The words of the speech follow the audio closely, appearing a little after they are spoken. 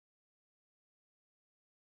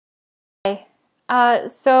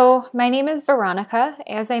So my name is Veronica.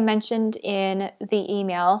 As I mentioned in the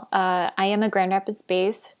email, I am a Grand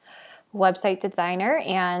Rapids-based website designer,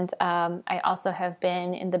 and I also have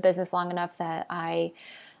been in the business long enough that I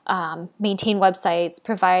maintain websites,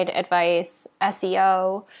 provide advice,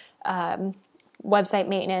 SEO, website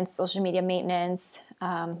maintenance, social media maintenance.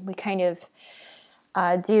 We kind of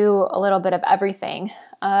do a little bit of everything.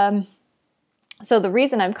 So the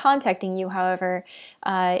reason I'm contacting you, however,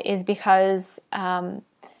 is because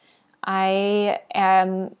I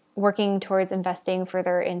am working towards investing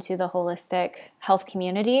further into the holistic health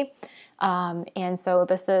community. And so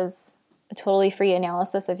this is a totally free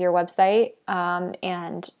analysis of your website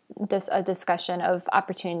and a discussion of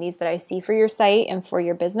opportunities that I see for your site and for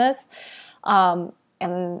your business. And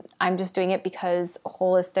I'm just doing it because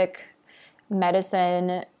holistic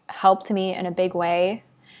medicine helped me in a big way.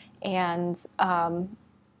 And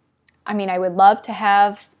I mean, I would love to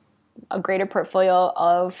have a greater portfolio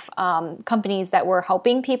of companies that were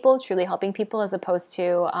helping people, truly helping people, as opposed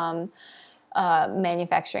to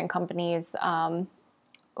manufacturing companies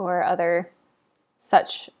or other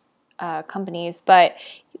such companies. But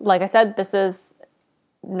like I said, this is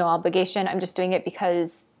no obligation. I'm just doing it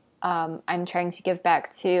because I'm trying to give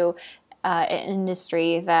back to an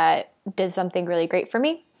industry that did something really great for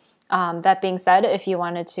me. That being said, if you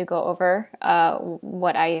wanted to go over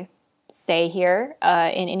what I say here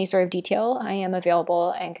in any sort of detail, I am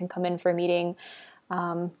available and can come in for a meeting,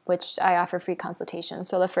 which I offer free consultation.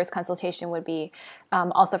 So the first consultation would be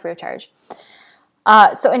also free of charge.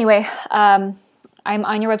 So anyway, I'm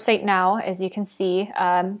on your website now, as you can see.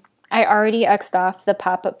 I already X'd off the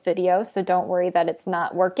pop-up video, so don't worry that it's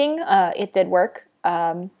not working. It did work.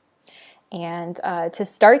 And to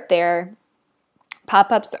start there,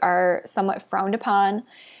 pop-ups are somewhat frowned upon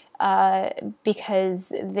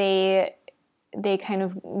because they kind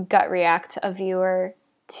of gut react a viewer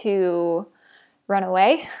to run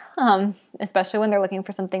away, especially when they're looking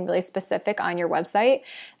for something really specific on your website,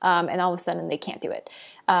 and all of a sudden they can't do it.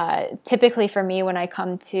 Typically for me, when I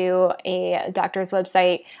come to a doctor's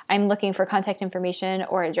website, I'm looking for contact information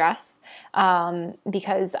or address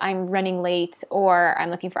because I'm running late, or I'm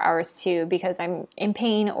looking for hours too because I'm in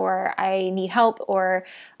pain, or I need help, or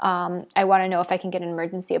I want to know if I can get an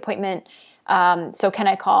emergency appointment. So can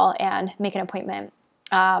I call and make an appointment?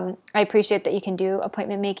 I appreciate that you can do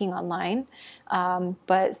appointment making online,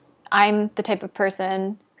 but I'm the type of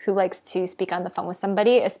person who likes to speak on the phone with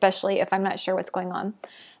somebody, especially if I'm not sure what's going on.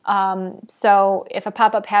 So if a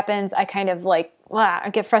pop-up happens, I kind of I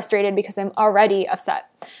get frustrated because I'm already upset.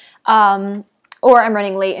 Or I'm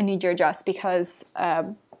running late and need your address because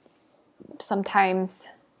sometimes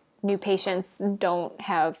new patients don't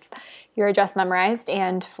have your address memorized,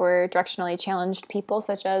 and for directionally challenged people,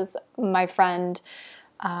 such as my friend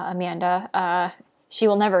Amanda, she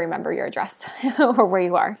will never remember your address or where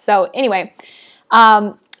you are. So anyway,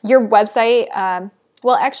 your website,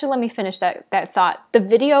 well, actually, let me finish that thought. The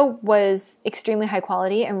video was extremely high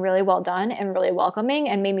quality and really well done and really welcoming,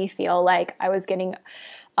 and made me feel like I was getting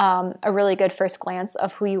a really good first glance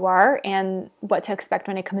of who you are and what to expect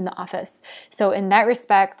when I come in the office. So in that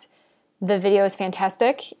respect, the video is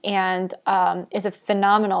fantastic and is a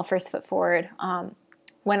phenomenal first foot forward.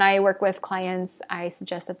 When I work with clients, I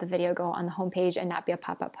suggest that the video go on the homepage and not be a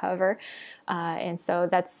pop-up, however. And so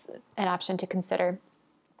that's an option to consider.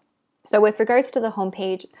 So with regards to the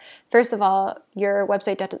homepage, first of all, your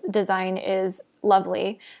website design is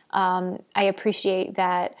lovely. I appreciate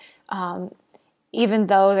that even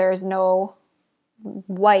though there's no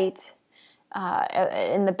white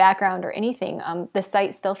in the background or anything, the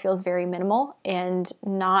site still feels very minimal and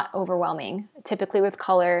not overwhelming. Typically with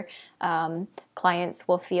color, clients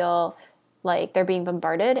will feel like they're being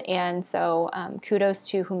bombarded, and so kudos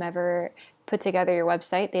to whomever put together your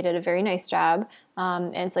website. They did a very nice job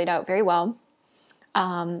and it's laid out very well.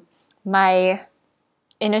 My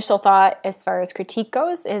initial thought as far as critique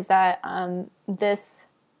goes is that this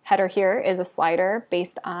header here is a slider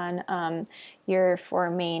based on your four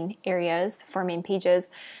main areas, four main pages.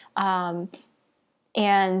 And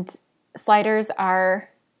sliders are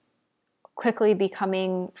quickly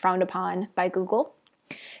becoming frowned upon by Google.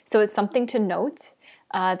 So it's something to note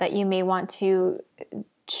that you may want to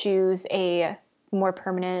choose a more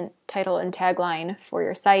permanent title and tagline for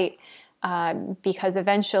your site because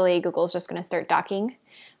eventually Google's just going to start docking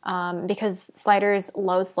because sliders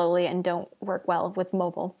load slowly and don't work well with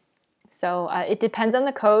mobile. So it depends on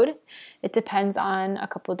the code. It depends on a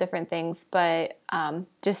couple of different things, but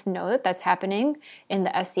just know that that's happening in the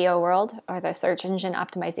SEO world, or the search engine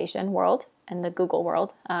optimization world, and the Google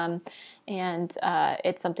world, and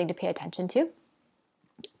it's something to pay attention to.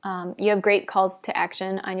 You have great calls to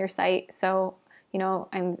action on your site, so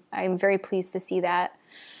I'm very pleased to see that.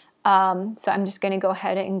 So I'm just going to go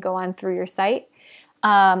ahead and go on through your site.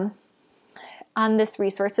 On this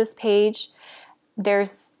resources page,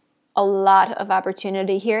 there's a lot of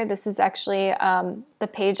opportunity here. This is actually the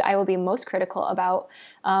page I will be most critical about,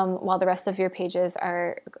 while the rest of your pages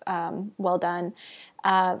are well done.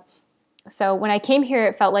 So when I came here,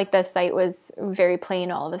 it felt like the site was very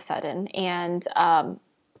plain all of a sudden, and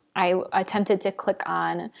I attempted to click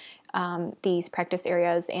on these practice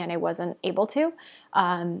areas, and I wasn't able to.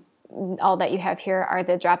 All that you have here are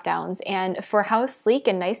the drop downs, and for how sleek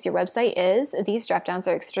and nice your website is, these drop downs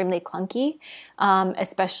are extremely clunky,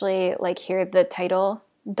 especially like here the title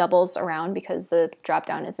doubles around because the drop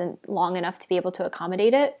down isn't long enough to be able to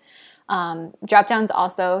accommodate it. Drop downs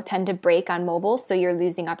also tend to break on mobile, so you're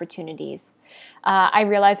losing opportunities. I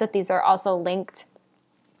realize that these are also linked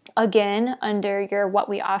again under your what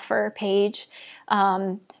we offer page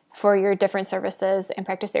for your different services and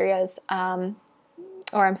practice areas.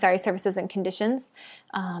 Services and conditions.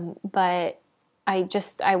 But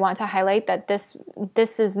I want to highlight that this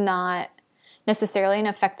is not necessarily an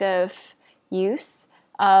effective use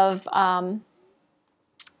of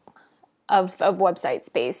website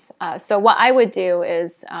space. So what I would do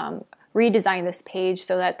is redesign this page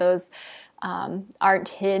so that those aren't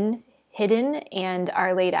hidden and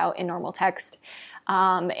are laid out in normal text,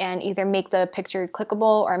 and either make the picture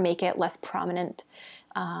clickable or make it less prominent.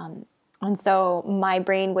 And so my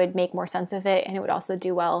brain would make more sense of it, and it would also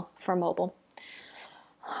do well for mobile.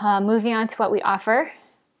 Moving on to what we offer.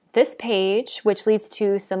 This page, which leads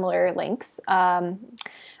to similar links,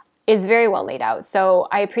 is very well laid out. So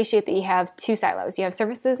I appreciate that you have two silos. You have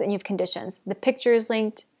services and you have conditions. The picture is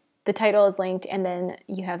linked, the title is linked, and then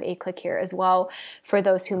you have a click here as well for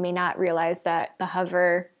those who may not realize that the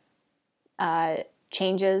hover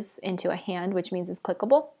changes into a hand, which means it's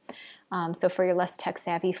clickable. So for your less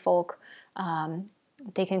tech-savvy folk,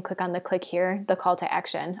 they can click on the click here, the call to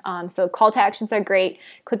action. So call to actions are great,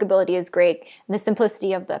 clickability is great, and the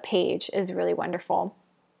simplicity of the page is really wonderful.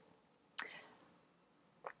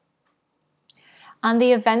 On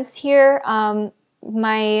the events here,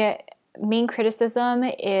 my main criticism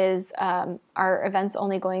is our events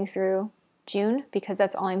only going through June, because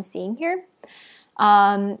that's all I'm seeing here.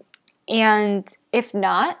 And if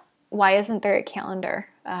not, why isn't there a calendar?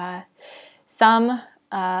 Some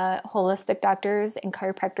holistic doctors and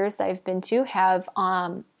chiropractors that I've been to have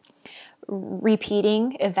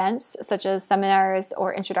repeating events such as seminars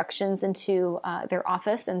or introductions into their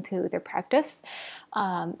office and to their practice,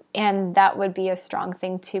 and that would be a strong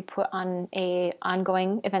thing to put on a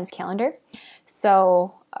ongoing events calendar.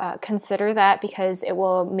 So consider that, because it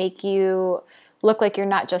will make you look like you're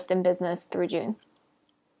not just in business through June.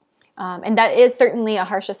 And that is certainly a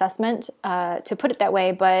harsh assessment to put it that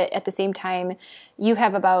way, but at the same time, you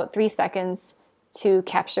have about 3 seconds to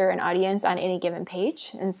capture an audience on any given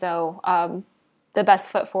page. And so the best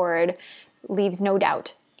foot forward leaves no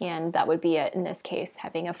doubt, and that would be it in this case,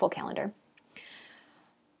 having a full calendar.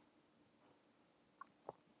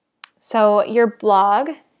 So your blog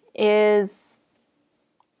is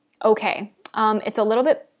okay. It's a little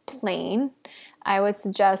bit plain. I would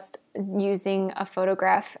suggest using a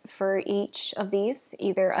photograph for each of these,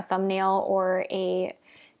 either a thumbnail or a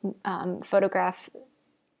photograph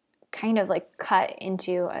kind of like cut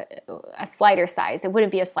into a slider size. It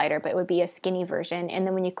wouldn't be a slider, but it would be a skinny version. And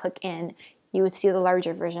then when you click in, you would see the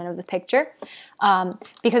larger version of the picture.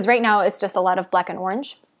 Because right now it's just a lot of black and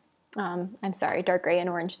orange. Dark gray and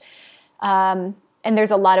orange. And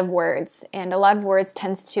there's a lot of words, and a lot of words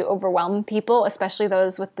tends to overwhelm people, especially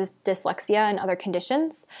those with this dyslexia and other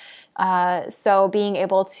conditions. So being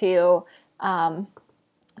able to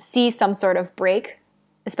see some sort of break,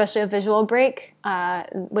 especially a visual break,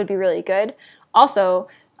 would be really good. Also,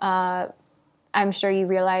 I'm sure you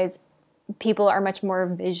realize people are much more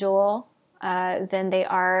visual than they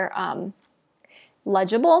are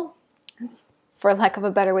legible, for lack of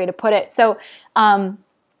a better way to put it. So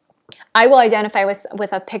I will identify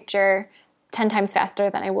with a picture 10 times faster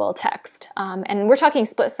than I will text. And we're talking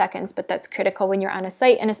split seconds, but that's critical when you're on a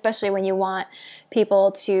site, and especially when you want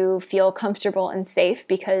people to feel comfortable and safe,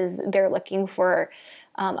 because they're looking for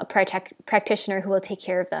a practitioner who will take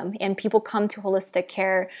care of them. And people come to holistic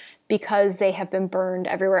care because they have been burned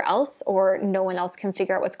everywhere else, or no one else can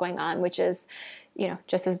figure out what's going on, which is,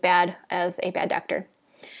 just as bad as a bad doctor.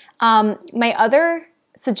 My other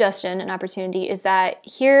suggestion and opportunity is that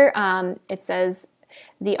here it says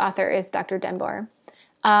the author is Dr. DenBoer,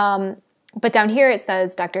 but down here it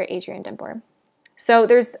says Dr. Adrian DenBoer. So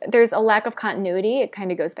there's a lack of continuity. It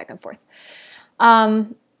kind of goes back and forth.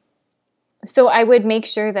 So I would make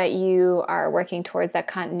sure that you are working towards that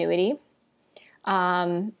continuity.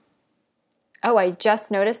 Oh, I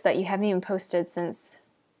just noticed that you haven't even posted since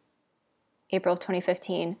April of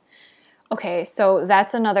 2015. Okay, so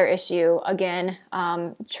that's another issue. Again,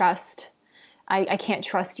 trust. I can't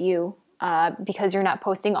trust you because you're not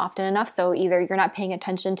posting often enough. So either you're not paying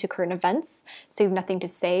attention to current events, so you have nothing to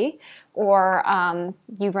say, or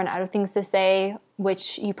you've run out of things to say,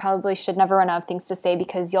 which you probably should never run out of things to say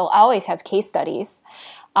because you'll always have case studies.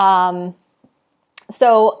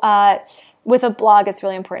 With a blog, it's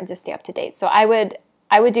really important to stay up to date. So I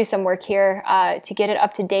would do some work here to get it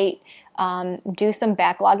up to date. Do some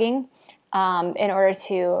backlogging in order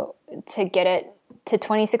to get it to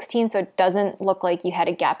 2016, so it doesn't look like you had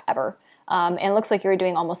a gap ever. And it looks like you were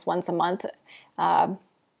doing almost once a month,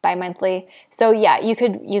 bi-monthly. So yeah, you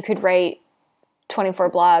could write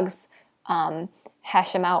 24 blogs,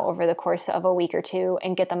 hash them out over the course of a week or two,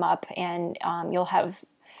 and get them up, and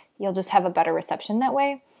you'll just have a better reception that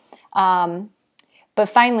way. But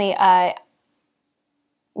finally,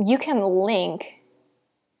 you can link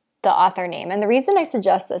the author name. And the reason I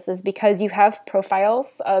suggest this is because you have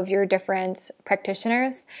profiles of your different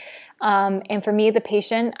practitioners. And for me, the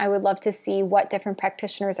patient, I would love to see what different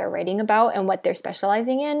practitioners are writing about and what they're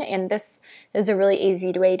specializing in. And this is a really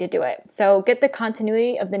easy way to do it. So get the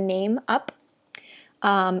continuity of the name up,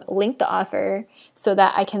 link the author so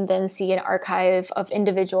that I can then see an archive of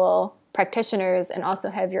individual practitioners and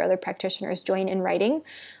also have your other practitioners join in writing.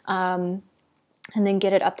 And then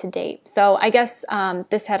get it up to date. So I guess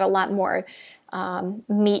this had a lot more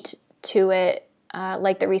meat to it,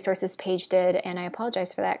 like the resources page did, and I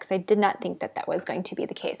apologize for that because I did not think that that was going to be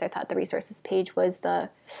the case. I thought the resources page was the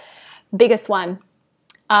biggest one.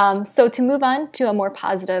 So to move on to a more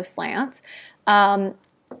positive slant, the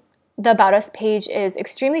About Us page is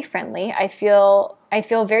extremely friendly. I feel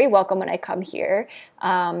very welcome when I come here.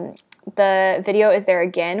 The video is there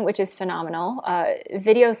again, which is phenomenal.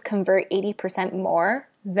 Videos convert 80% more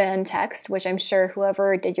than text, which I'm sure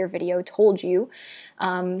whoever did your video told you.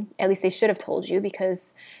 At least they should have told you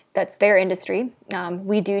because that's their industry.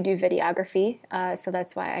 We do videography, so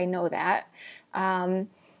that's why I know that.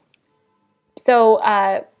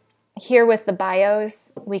 Here with the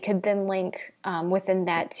bios, we could then link within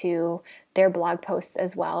that to their blog posts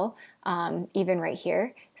as well, even right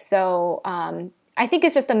here. So I think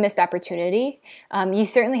it's just a missed opportunity. You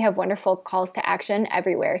certainly have wonderful calls to action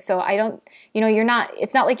everywhere. So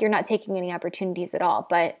it's not like you're not taking any opportunities at all,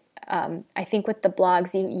 but I think with the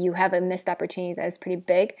blogs, you have a missed opportunity that is pretty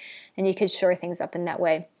big, and you could shore things up in that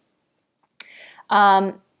way.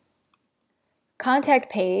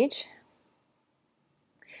 Contact page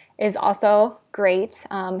is also great.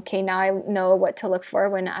 Okay, now I know what to look for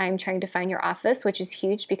when I'm trying to find your office, which is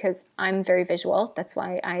huge because I'm very visual. That's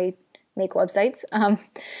why I make websites.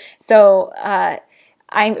 I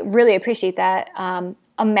really appreciate that.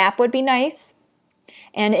 A map would be nice.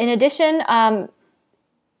 And in addition,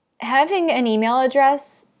 having an email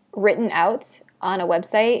address written out on a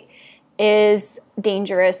website is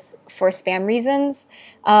dangerous for spam reasons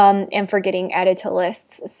and for getting added to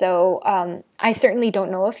lists. So I certainly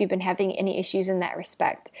don't know if you've been having any issues in that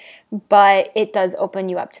respect, but it does open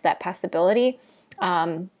you up to that possibility.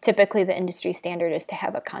 Typically, the industry standard is to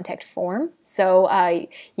have a contact form. So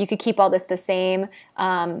you could keep all this the same,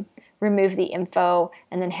 remove the info,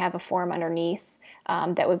 and then have a form underneath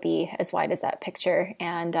that would be as wide as that picture.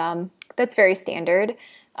 And that's very standard.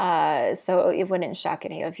 So it wouldn't shock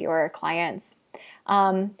any of your clients.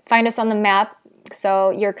 Find us on the map.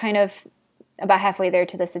 So you're kind of about halfway there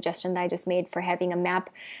to the suggestion that I just made for having a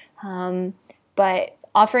map. But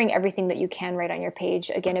offering everything that you can right on your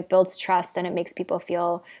page, again, it builds trust and it makes people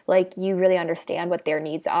feel like you really understand what their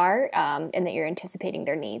needs are and that you're anticipating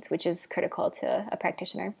their needs, which is critical to a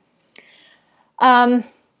practitioner.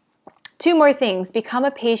 Two more things. Become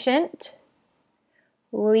a patient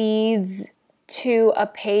leads to a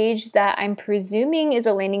page that I'm presuming is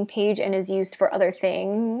a landing page and is used for other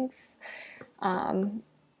things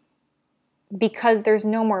because there's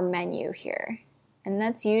no more menu here. And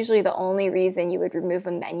that's usually the only reason you would remove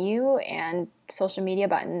a menu and social media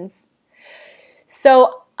buttons.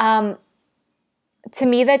 So to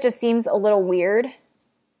me, that just seems a little weird.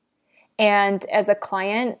 And as a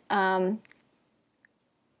client, I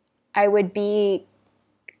would be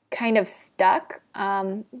kind of stuck.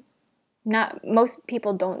 Most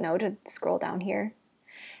people don't know to scroll down here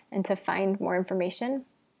and to find more information.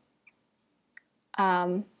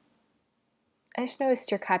 I just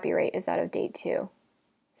noticed your copyright is out of date too.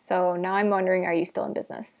 So now I'm wondering, are you still in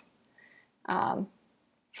business?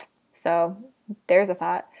 So there's a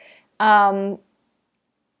thought.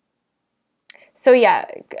 So yeah,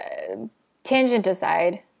 tangent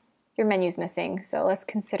aside, your menu's missing. So let's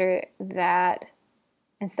consider that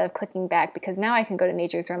instead of clicking back, because now I can go to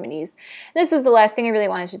Nature's Remedies. This is the last thing I really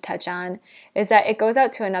wanted to touch on, is that it goes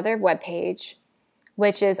out to another web page,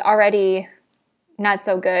 which is already not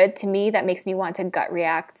so good. To me, that makes me want to gut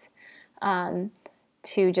react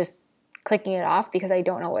to just clicking it off, because I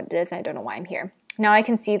don't know what it is and I don't know why I'm here. Now I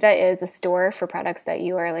can see that it is a store for products that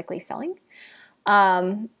you are likely selling.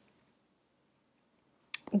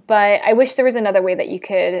 But I wish there was another way that you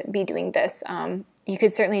could be doing this. You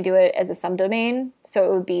could certainly do it as a subdomain. So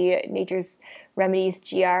it would be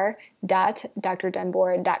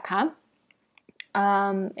naturesremediesgr.drdenboer.com.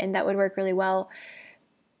 And that would work really well.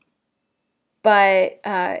 But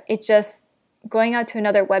it just, going out to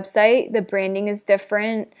another website, the branding is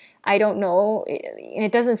different. I don't know. And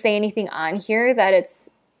it doesn't say anything on here that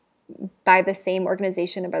it's by the same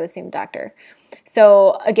organization or by the same doctor.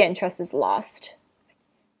 So again, trust is lost.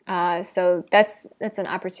 So that's an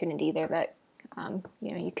opportunity there that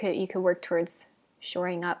you could work towards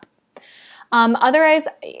shoring up. Otherwise,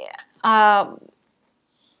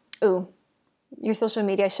 your social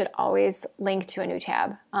media should always link to a new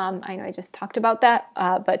tab. I know I just talked about that,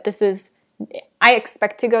 but I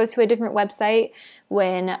expect to go to a different website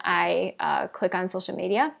when I click on social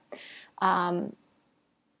media.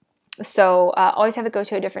 So always have it go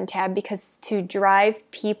to a different tab, because to drive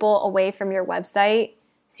people away from your website,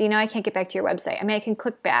 see, now I can't get back to your website. I mean, I can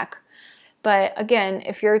click back, but again,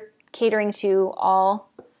 if you're catering to all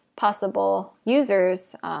possible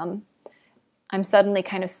users, I'm suddenly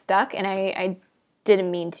kind of stuck, and I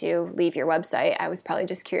didn't mean to leave your website. I was probably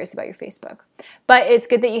just curious about your Facebook. But it's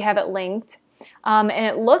good that you have it linked. And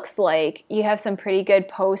it looks like you have some pretty good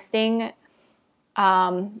posting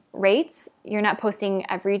rates. You're not posting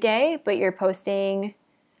every day, but you're posting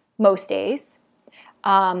most days.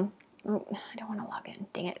 I don't want to log in.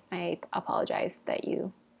 Dang it. I apologize that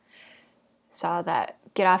you saw that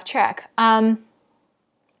get off track.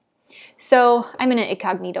 So I'm in an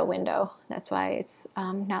incognito window. That's why it's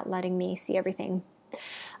not letting me see everything.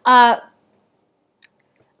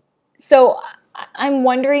 So I'm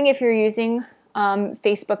wondering if you're using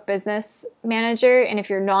Facebook Business Manager, and if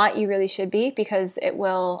you're not, you really should be, because it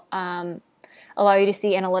will allow you to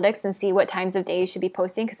see analytics and see what times of day you should be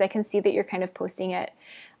posting, because I can see that you're kind of posting at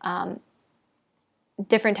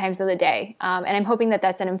different times of the day. And I'm hoping that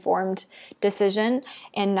that's an informed decision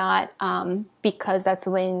and not because that's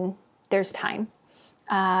when there's time.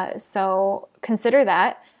 So consider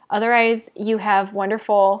that. Otherwise, you have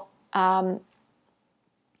wonderful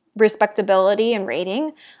respectability and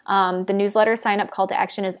rating. The newsletter sign-up call to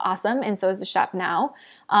action is awesome, and so is the shop now.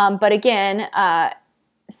 But again,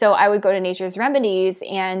 so I would go to Nature's Remedies,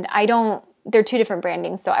 and they're two different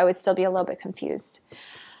brandings, so I would still be a little bit confused.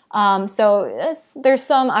 So there's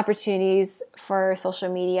some opportunities for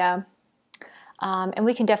social media, and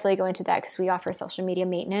we can definitely go into that, because we offer social media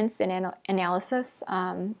maintenance and analysis.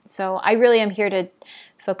 So I really am here to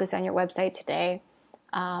focus on your website today.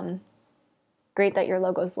 Great that your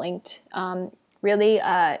logo's linked. Really,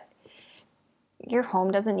 your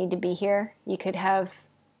home doesn't need to be here. You could have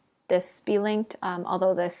this be linked,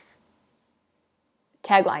 although this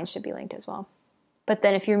tagline should be linked as well. But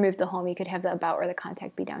then if you remove the home, you could have the about or the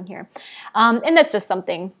contact be down here. And that's just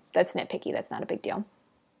something that's nitpicky. That's not a big deal.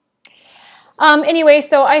 Anyway,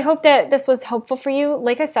 so I hope that this was helpful for you.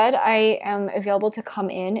 Like I said, I am available to come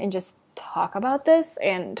in and just talk about this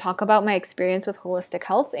and talk about my experience with holistic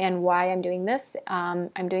health and why I'm doing this.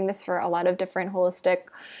 I'm doing this for a lot of different holistic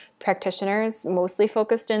practitioners, mostly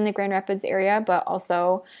focused in the Grand Rapids area, but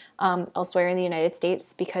also elsewhere in the United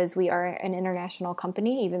States, because we are an international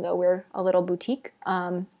company, even though we're a little boutique.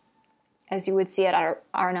 As you would see on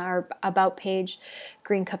our About page,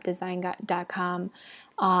 greencupdesign.com,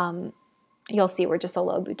 you'll see we're just a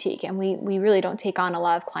little boutique, and we really don't take on a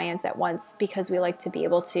lot of clients at once, because we like to be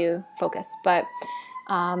able to focus. But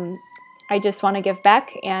I just want to give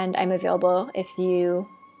back, and I'm available if you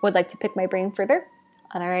would like to pick my brain further.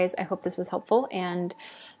 Otherwise, I hope this was helpful, and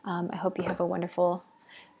I hope you have a wonderful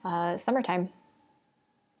summertime.